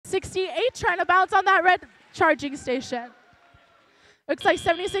68 trying to bounce on that red charging station. Looks like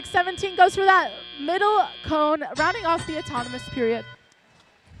 76-17 goes for that middle cone, rounding off the autonomous period.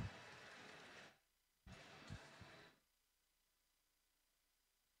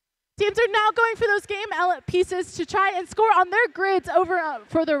 Teams are now going for those game pieces to try and score on their grids over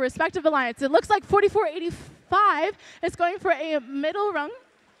for their respective alliance. It looks like 44-85 is going for a middle rung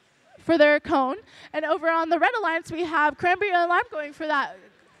for their cone. And over on the red alliance, we have Cranberry Alarm going for that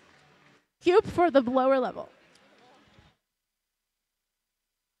cube for the lower level.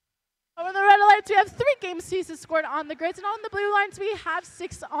 Over on the red alliance, we have 3 game pieces scored on the grids. And on the blue alliance, we have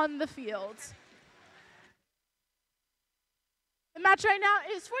 6 on the field. The match right now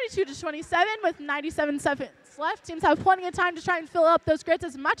is 42-27 with 97 seconds left. Teams have plenty of time to try and fill up those grids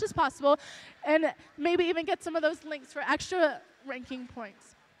as much as possible and maybe even get some of those links for extra ranking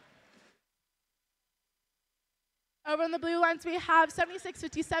points. Over on the blue lines, we have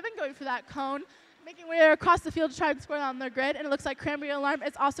 76-57 going for that cone, making way across the field to try and score on their grid. And it looks like Cranberry Alarm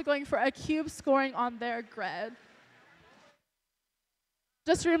is also going for a cube scoring on their grid.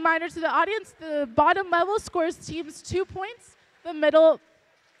 Just a reminder to the audience, the bottom level scores teams 2 points. The middle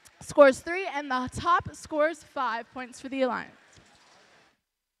scores 3, and the top scores 5 points for the alliance.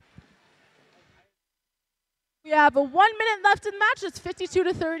 We have 1 minute left in the match. It's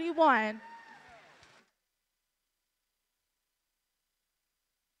 52-31.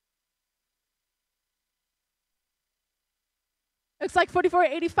 Looks like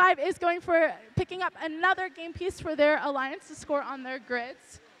 44-85 is going for picking up another game piece for their alliance to score on their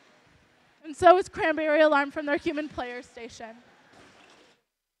grids. And so is Cranberry Alarm from their human player station.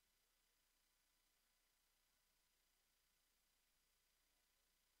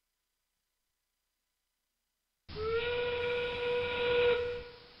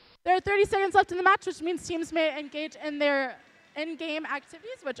 There are 30 seconds left in the match, which means teams may engage in their in-game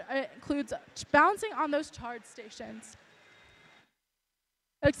activities, which includes bouncing on those charge stations.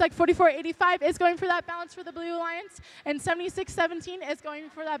 Looks like 44-85 is going for that bounce for the blue alliance, and 76-17 is going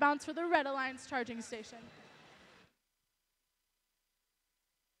for that bounce for the red alliance charging station.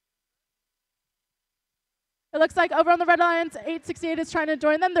 It looks like over on the red alliance, 868 is trying to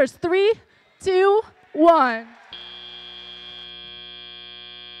join them. There's 3, 2, 1.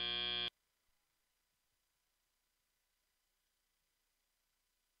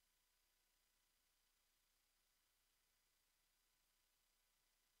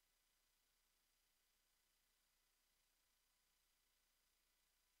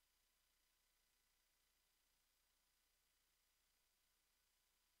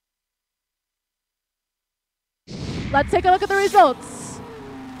 Let's take a look at the results.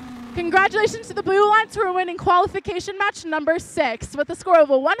 Congratulations to the Blue Alliance who are winning qualification match number 6 with a score of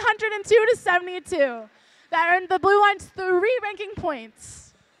 102-72. That earned the Blue Alliance 3 ranking points.